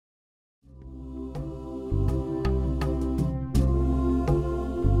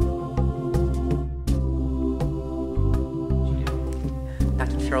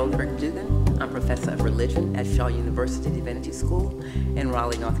Cheryl Kirk-Duggan. I'm professor of religion at Shaw University Divinity School in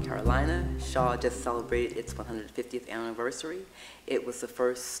Raleigh, North Carolina. Shaw just celebrated its 150th anniversary. It was the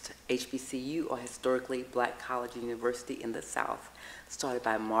first HBCU, or historically black college and university in the South, started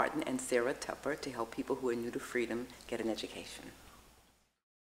by Martin and Sarah Tupper to help people who are new to freedom get an education.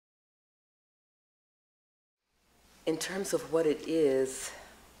 In terms of what it is,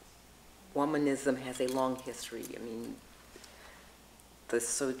 Womanism has a long history. I mean, the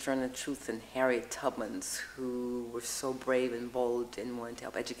Sojourner Truth and Harriet Tubmans, who were so brave and bold and wanted to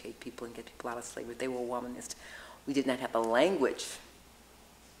help educate people and get people out of slavery, they were Womanists. We did not have the language,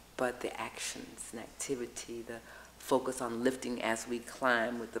 but the actions and activity, the focus on lifting as we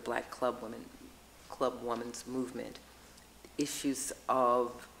climb with the Black Club Women's movement, issues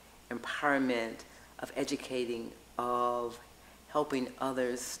of empowerment, of educating, of helping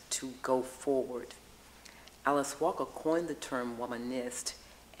others to go forward. Alice Walker coined the term womanist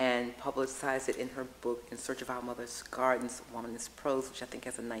and publicized it in her book, In Search of Our Mother's Gardens, Womanist Prose, which I think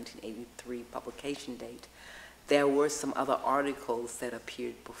has a 1983 publication date. There were some other articles that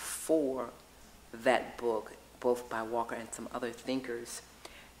appeared before that book, both by Walker and some other thinkers.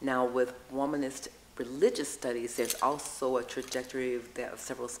 Now, with womanist religious studies, there's also a trajectory of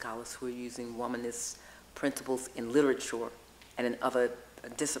several scholars who are using womanist principles in literature and in other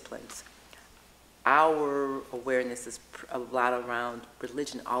disciplines. Our awareness is a lot around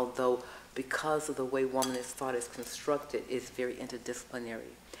religion, although because of the way womanist thought is constructed, it's very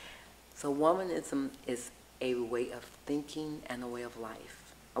interdisciplinary. So womanism is a way of thinking and a way of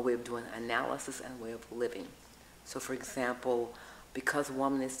life, a way of doing analysis and a way of living. So for example, because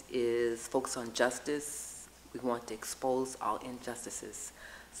womanist is focused on justice, we want to expose all injustices.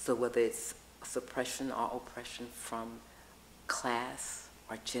 So whether it's suppression or oppression from class,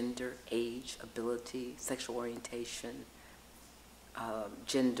 or gender, age, ability, sexual orientation,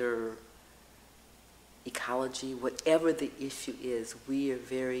 gender, ecology, whatever the issue is, we are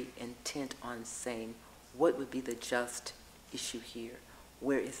very intent on saying, what would be the just issue here?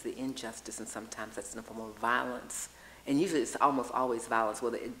 Where is the injustice? And sometimes that's in the form of violence. And usually it's almost always violence,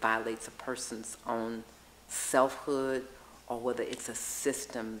 whether it violates a person's own selfhood or whether it's a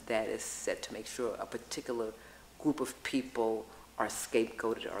system that is set to make sure a particular group of people are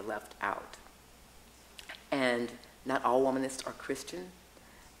scapegoated or left out. And not all womanists are Christian.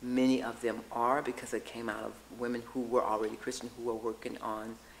 Many of them are, because it came out of women who were already Christian who were working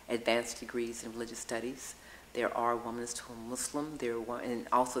on advanced degrees in religious studies. There are womanists who are Muslim. And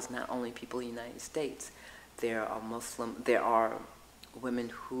also it's not only people in the United States. There are women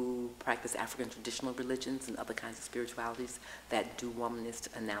who practice African traditional religions and other kinds of spiritualities that do womanist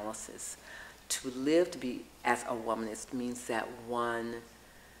analysis. To live to be as a womanist means that one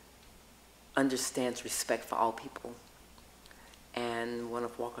understands respect for all people. And one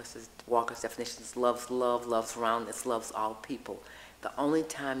of Walker's definitions, loves love, loves roundness, loves all people. The only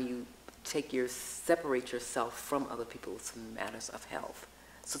time you separate yourself from other people is in matters of health.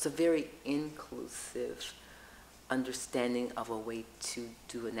 So it's a very inclusive understanding of a way to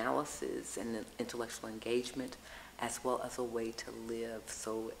do analysis and intellectual engagement, as well as a way to live.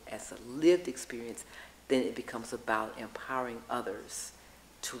 So as a lived experience, then it becomes about empowering others,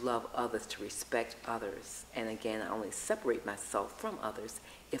 to love others, to respect others. And again, I only separate myself from others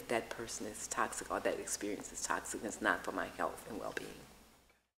if that person is toxic or that experience is toxic and it's not for my health and well-being.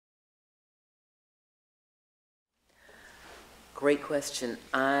 Great question.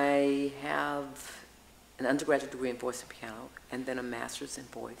 I have an undergraduate degree in voice and piano, and then a master's in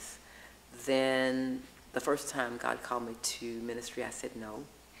voice. Then the first time God called me to ministry, I said no.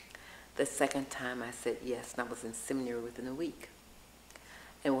 The second time I said yes, and I was in seminary within a week.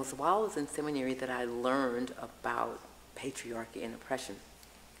 And it was while I was in seminary that I learned about patriarchy and oppression.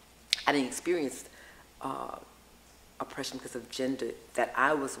 I didn't experience oppression because of gender, that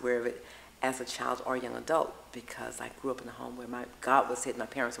I was aware of it as a child or young adult, because I grew up in a home where God was said my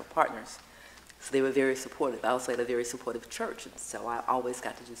parents were partners. So they were very supportive. I also had a very supportive church, and so I always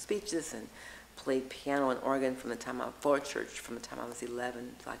got to do speeches and played piano and organ from the time I was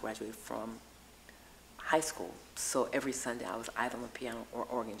 11 until I graduated from high school. So every Sunday I was either on the piano or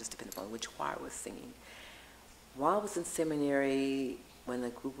organ, just depending on which choir I was singing. While I was in seminary, when a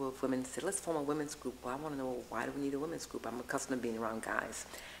group of women said, let's form a women's group, well, I want to know, why do we need a women's group? I'm accustomed to being around guys.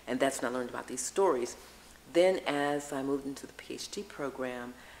 And that's when I learned about these stories. Then as I moved into the PhD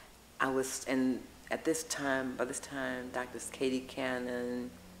program, and by this time, Drs. Katie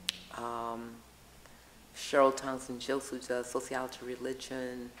Cannon, Cheryl Townsend-Gills, who does sociology,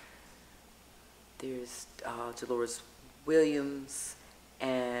 religion. There's Dolores Williams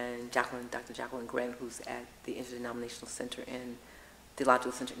and Dr. Jacqueline Grant, who's at the Interdenominational Center in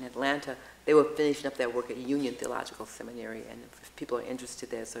Theological Center in Atlanta, they were finishing up their work at Union Theological Seminary, and if people are interested,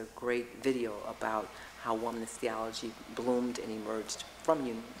 there's a great video about how womanist theology bloomed and emerged from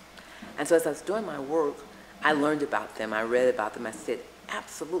Union. And so as I was doing my work, I learned about them, I read about them, I said,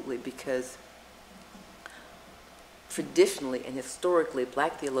 absolutely, because traditionally and historically,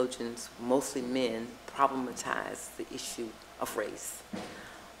 black theologians, mostly men, problematize the issue of race.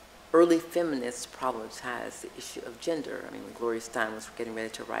 Early feminists problematized the issue of gender. I mean, when Gloria Steinem was getting ready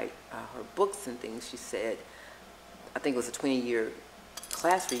to write her books and things, she said, I think it was a 20-year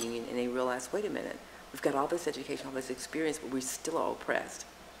class reunion, and they realized, wait a minute, we've got all this education, all this experience, but we're still all oppressed.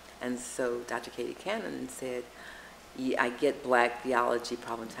 And so Dr. Katie Cannon said, yeah, I get black theology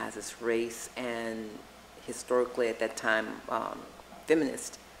problematizes race, and historically at that time,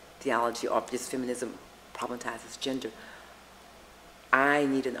 feminist theology, or just feminism, problematizes gender. I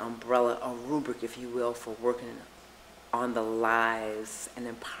need an umbrella, a rubric, if you will, for working on the lives and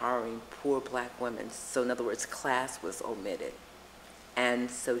empowering poor black women. So in other words, class was omitted.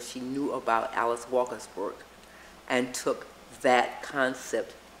 And so she knew about Alice Walker's work and took that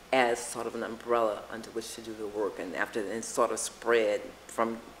concept as sort of an umbrella under which to do the work. And after it sort of spread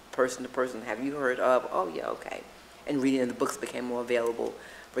from person to person. Have you heard of? Oh yeah, okay. And reading the books became more available.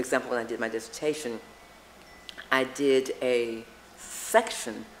 For example, when I did my dissertation, I did a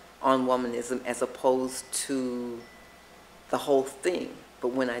section on womanism as opposed to the whole thing. But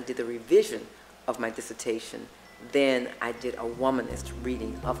when I did the revision of my dissertation, then I did a womanist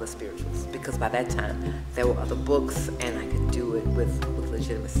reading of the spirituals, because by that time there were other books and I could do it with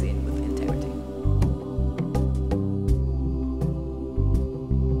legitimacy and with integrity.